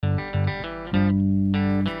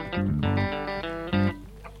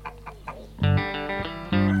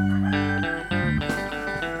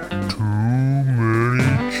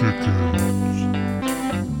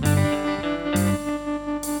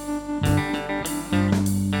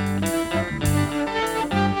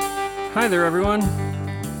Hi there, everyone.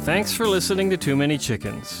 Thanks for listening to Too Many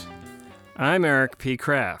Chickens. I'm Eric P.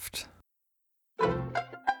 Kraft.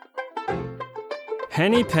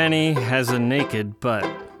 Henny Penny has a naked butt.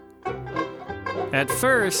 At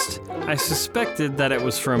first, I suspected that it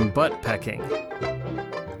was from butt pecking.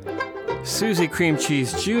 Susie Cream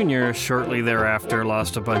Cheese Jr. shortly thereafter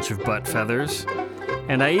lost a bunch of butt feathers,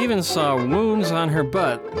 and I even saw wounds on her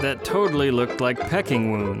butt that totally looked like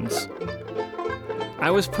pecking wounds. I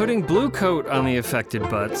was putting Blue Coat on the affected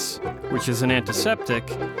butts, which is an antiseptic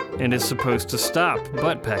and is supposed to stop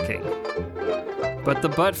butt pecking. But the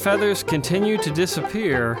butt feathers continue to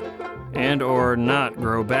disappear and/or not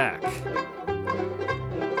grow back.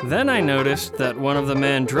 Then I noticed that one of the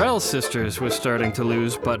Mandrell sisters was starting to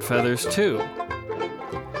lose butt feathers too.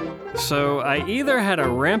 So I either had a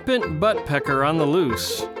rampant butt pecker on the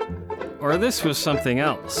loose, or this was something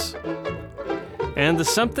else. And the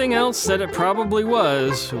something else that it probably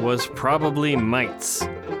was probably mites.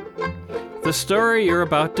 The story you're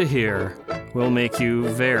about to hear will make you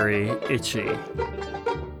very itchy.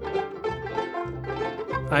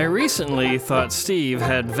 I recently thought Steve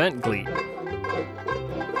had vent gleat.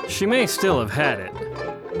 She may still have had it.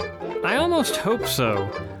 I almost hope so.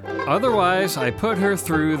 Otherwise, I put her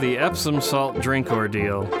through the Epsom salt drink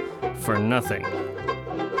ordeal for nothing.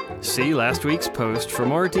 See last week's post for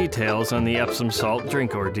more details on the Epsom salt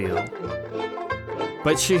drink ordeal.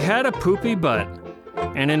 But she had a poopy butt,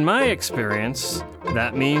 and in my experience,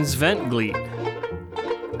 that means vent gleat.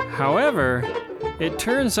 However, it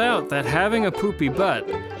turns out that having a poopy butt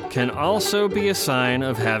can also be a sign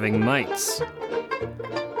of having mites.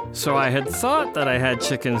 So I had thought that I had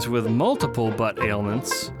chickens with multiple butt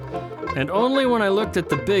ailments, and only when I looked at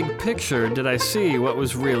the big picture did I see what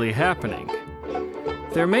was really happening.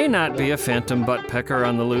 There may not be a phantom butt pecker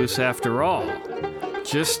on the loose after all,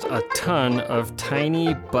 just a ton of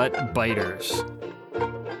tiny butt biters.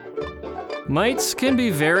 Mites can be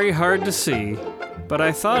very hard to see, but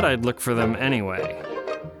I thought I'd look for them anyway.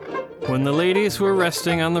 When the ladies were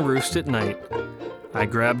resting on the roost at night, I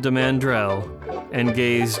grabbed a mandrel and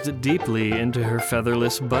gazed deeply into her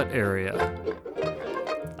featherless butt area.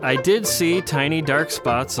 I did see tiny dark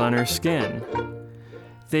spots on her skin.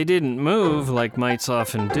 They didn't move like mites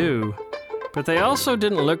often do, but they also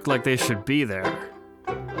didn't look like they should be there.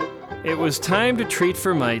 It was time to treat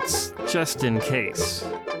for mites, just in case.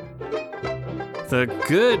 The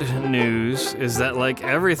good news is that, like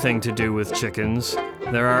everything to do with chickens,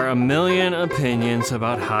 there are a million opinions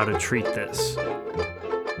about how to treat this.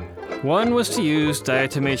 One was to use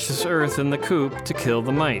diatomaceous earth in the coop to kill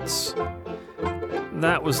the mites.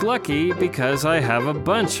 That was lucky because I have a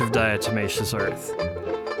bunch of diatomaceous earth.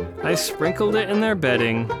 I sprinkled it in their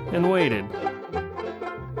bedding and waited.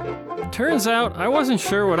 Turns out I wasn't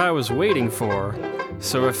sure what I was waiting for,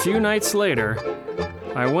 so a few nights later,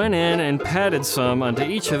 I went in and patted some onto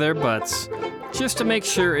each of their butts just to make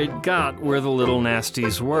sure it got where the little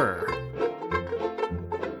nasties were.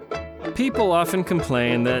 People often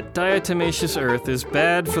complain that diatomaceous earth is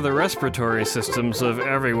bad for the respiratory systems of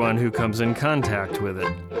everyone who comes in contact with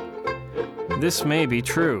it. This may be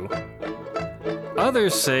true.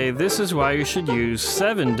 Others say this is why you should use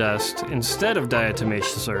 7 dust instead of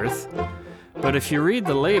diatomaceous earth, but if you read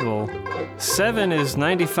the label, 7 is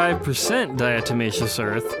 95% diatomaceous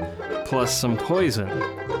earth plus some poison.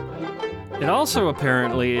 It also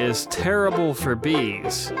apparently is terrible for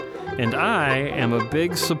bees, and I am a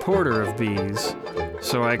big supporter of bees,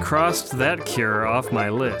 so I crossed that cure off my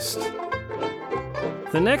list.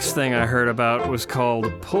 The next thing I heard about was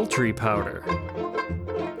called poultry powder.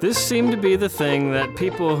 This seemed to be the thing that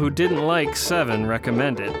people who didn't like 7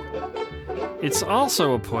 recommended. It's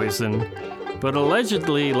also a poison, but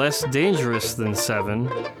allegedly less dangerous than 7,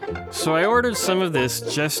 so I ordered some of this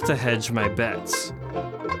just to hedge my bets.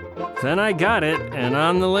 Then I got it, and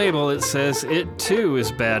on the label it says it too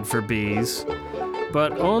is bad for bees,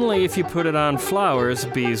 but only if you put it on flowers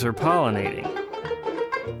bees are pollinating.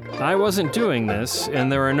 I wasn't doing this,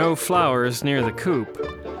 and there are no flowers near the coop,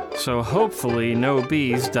 so hopefully no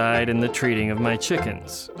bees died in the treating of my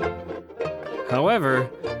chickens. However,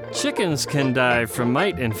 chickens can die from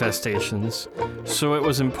mite infestations, so it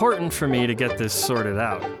was important for me to get this sorted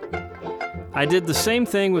out. I did the same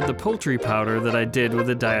thing with the poultry powder that I did with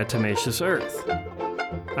the diatomaceous earth.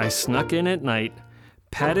 I snuck in at night,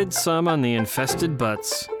 patted some on the infested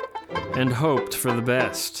butts, and hoped for the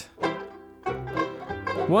best.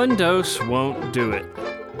 1 dose won't do it.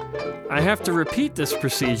 I have to repeat this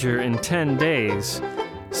procedure in 10 days,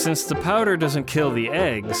 since the powder doesn't kill the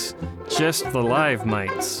eggs, just the live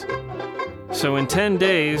mites. So in 10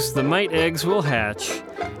 days, the mite eggs will hatch,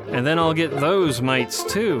 and then I'll get those mites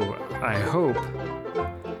too. I hope.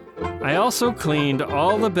 I also cleaned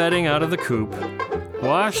all the bedding out of the coop,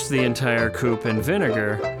 washed the entire coop in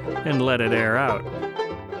vinegar, and let it air out.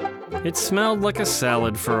 It smelled like a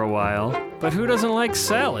salad for a while, but who doesn't like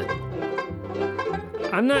salad?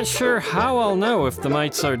 I'm not sure how I'll know if the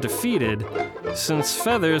mites are defeated, since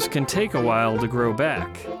feathers can take a while to grow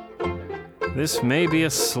back. This may be a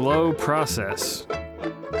slow process.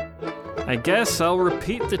 I guess I'll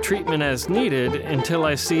repeat the treatment as needed until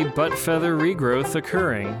I see butt feather regrowth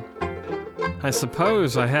occurring. I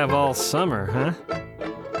suppose I have all summer, huh?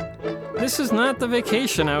 This is not the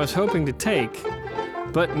vacation I was hoping to take,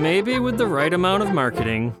 but maybe with the right amount of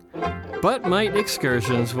marketing, butt mite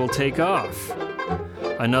excursions will take off.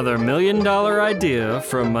 Another $1 million idea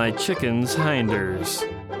from my chicken's hinders.